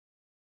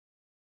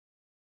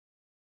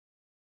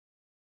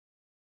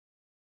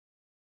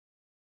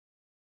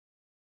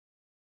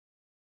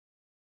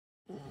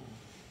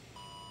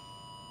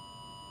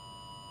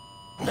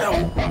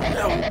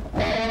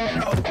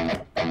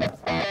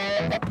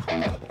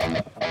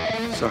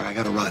Sorry, I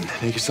gotta run.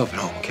 Make yourself at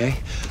home, okay?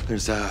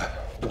 There's,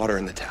 water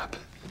in the tap.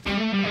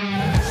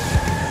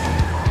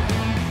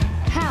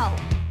 Hal,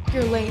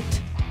 you're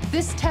late.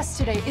 This test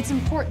today, it's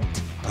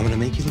important. I'm gonna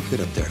make you look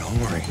good up there, don't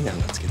worry. Now,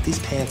 let's get these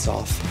pants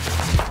off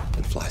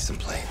and fly some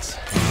planes.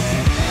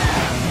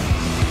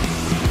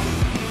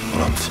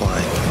 When I'm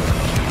flying,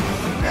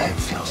 it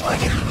feels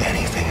like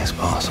anything is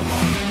possible.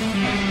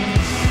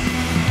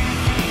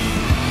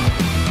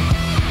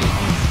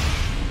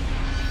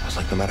 It's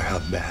like no matter how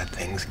bad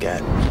things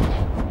get,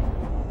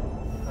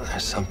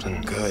 there's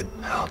something good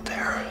out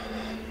there,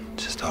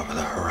 just over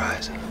the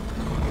horizon.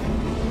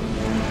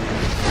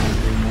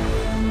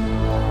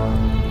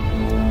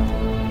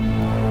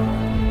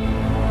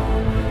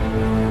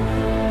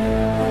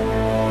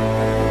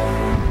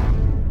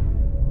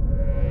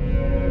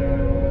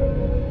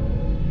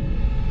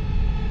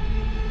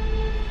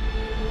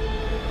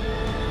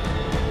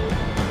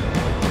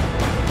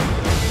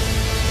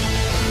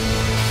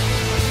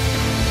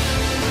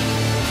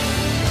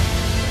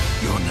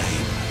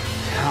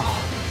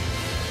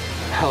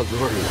 Hal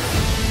Jordan.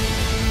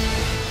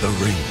 The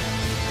ring.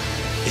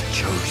 It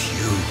chose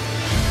you.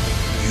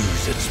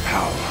 Use its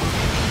power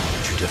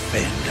to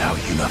defend our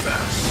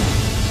universe.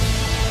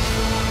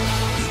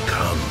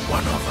 Become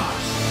one of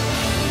us.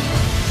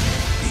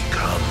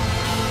 Become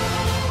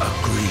a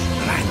Green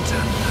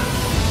Lantern.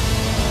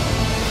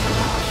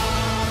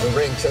 The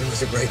ring said it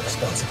was a great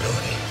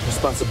responsibility.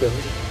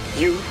 Responsibility?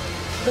 You?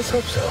 Let's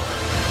hope so.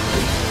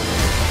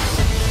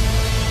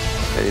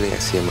 Anything I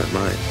see in my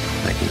mind,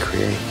 I can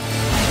create.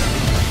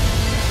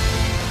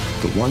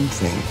 The one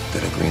thing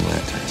that a Green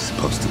Lantern is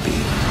supposed to be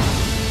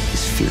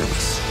is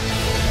fearless.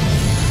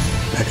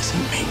 That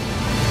isn't me.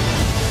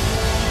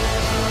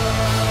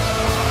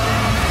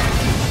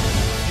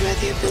 You had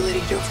the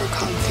ability to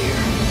overcome fear.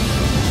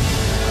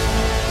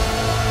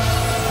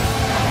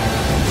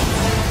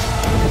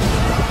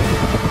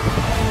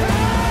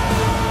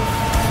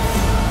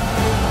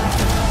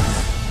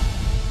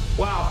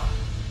 Wow.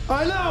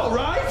 I know,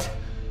 right?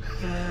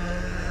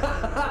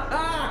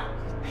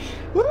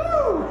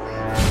 Woo!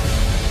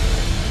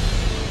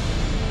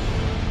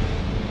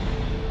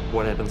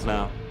 What happens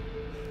now?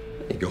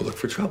 You go look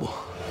for trouble.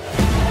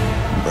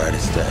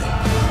 Brightest day,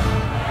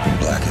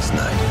 blackest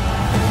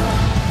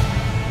night.